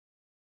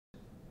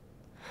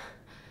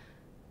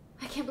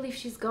can't believe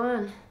she's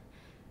gone.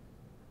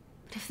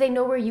 But if they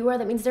know where you are,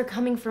 that means they're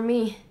coming for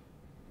me.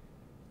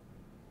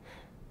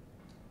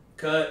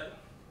 Cut.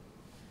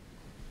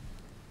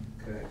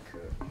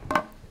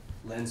 Cut.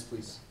 Lens,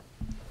 please.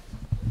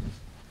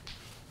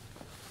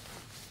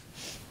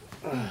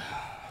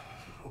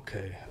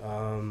 Okay,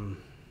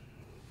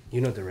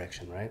 you know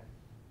direction, right?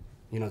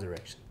 You know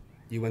direction.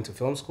 You went to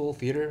film school,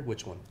 theater,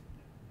 which one?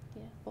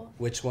 Yeah, both.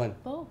 Which one?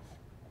 Both.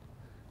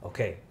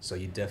 Okay, so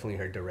you definitely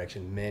heard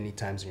direction many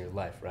times in your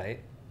life, right?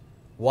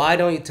 Why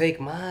don't you take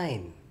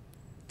mine?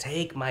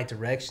 Take my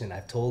direction.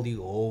 I've told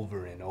you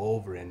over and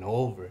over and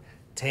over.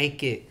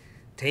 Take it.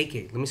 Take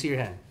it. Let me see your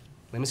hand.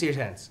 Let me see your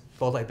hands.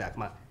 Both like that.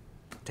 Come on.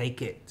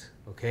 Take it,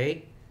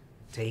 okay?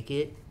 Take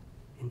it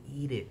and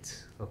eat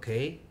it,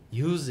 okay?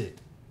 Use it.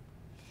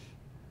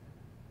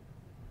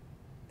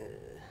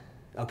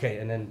 Okay,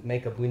 and then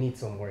makeup. We need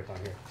some work on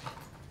here.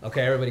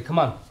 Okay, everybody, come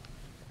on.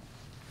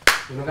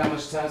 We don't got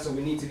much time, so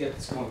we need to get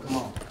this going. Come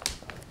on.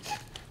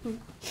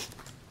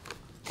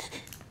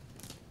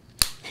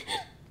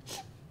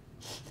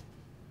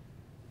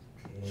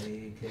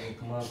 Okay,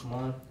 come on, come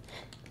on.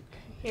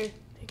 Here,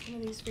 take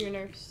one of these for your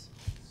nerves.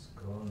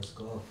 Let's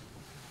go.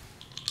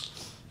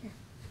 Here,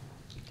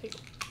 take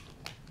it.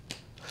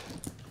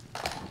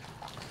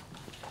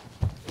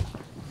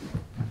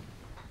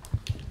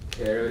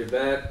 Okay, everybody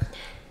back.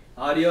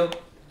 Audio.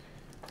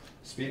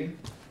 Speeding.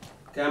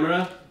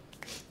 Camera.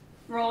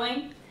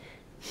 Rolling.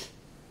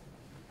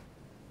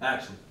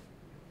 Action.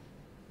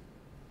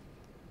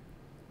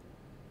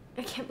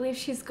 I can't believe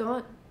she's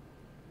gone.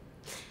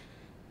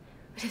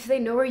 But if they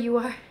know where you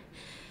are,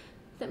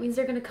 that means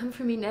they're gonna come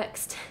for me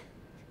next.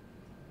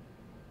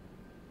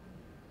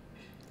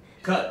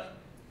 Cut.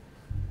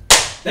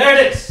 There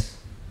it is.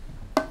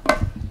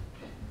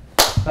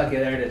 Okay,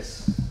 there it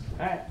is.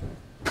 Alright.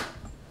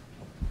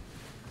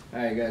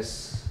 Alright,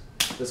 guys.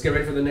 Let's get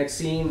ready for the next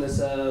scene. Let's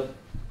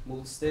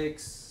move the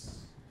sticks.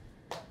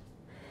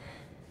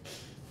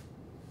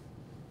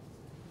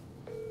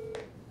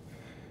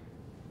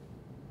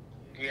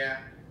 Yeah.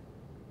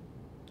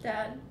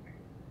 Dad,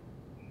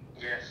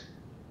 Yes.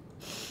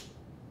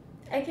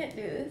 I can't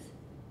do this.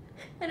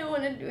 I don't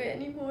want to do it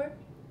anymore.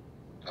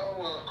 Oh,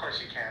 well, of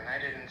course you can. I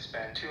didn't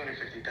spend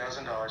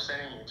 $250,000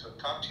 sending you to a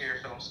top-tier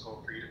film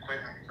school for you to quit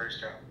on your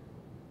first job.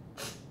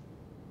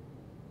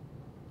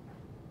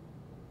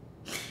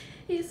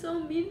 He's so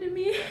mean to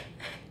me.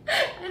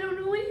 I don't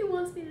know what he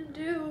wants me to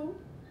do.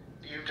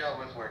 You've dealt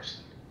with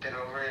worse. Get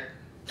over it.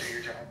 Do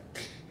your job.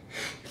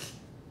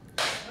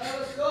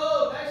 Let's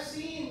go. Nice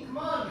scene. Come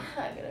on.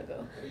 I gotta go.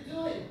 What are you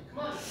doing? Come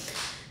on. Let's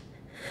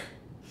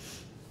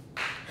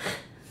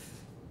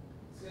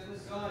get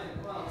this going.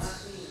 Come on.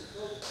 Last scene.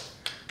 Go.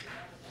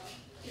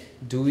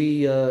 Do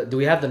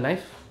we have the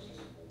knife?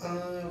 We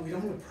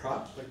don't have a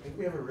prop, but I think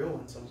we have a real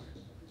one somewhere.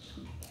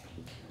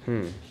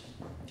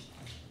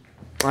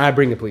 Alright,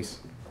 bring it, please.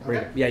 Bring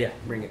Okay. it. Yeah,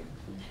 bring it.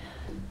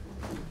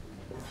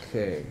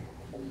 Okay.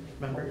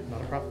 Remember,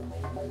 not a prop.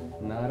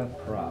 Not a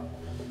prop.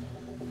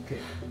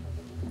 Okay.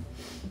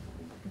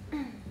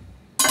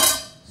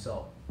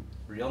 So,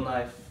 real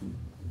knife.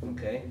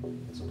 Okay.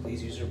 So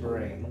please use your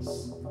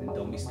brains and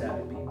don't be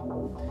stabbing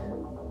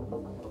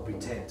people. But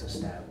pretend to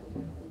stab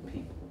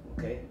people.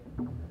 Okay.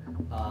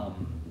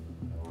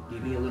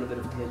 Give me a little bit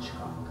of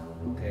Hitchcock.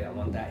 Okay. I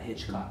want that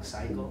Hitchcock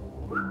cycle.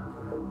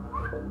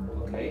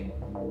 Okay.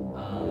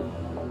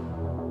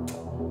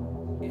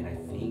 And I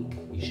think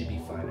you should be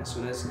fine. As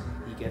soon as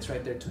he gets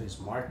right there to his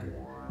marker,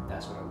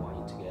 that's what I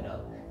want you to get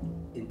up.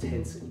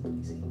 Intensity,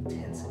 please.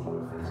 Intensity in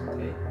your face,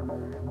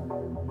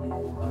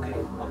 okay?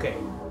 Okay.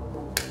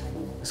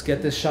 Let's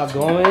get this shot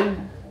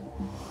going.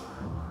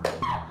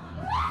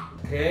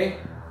 Okay.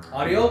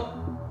 Audio.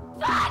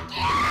 Fuck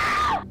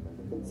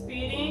you!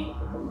 Speeding.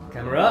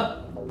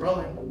 Camera.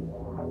 Rolling.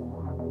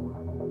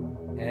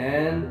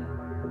 And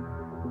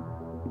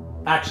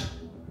action.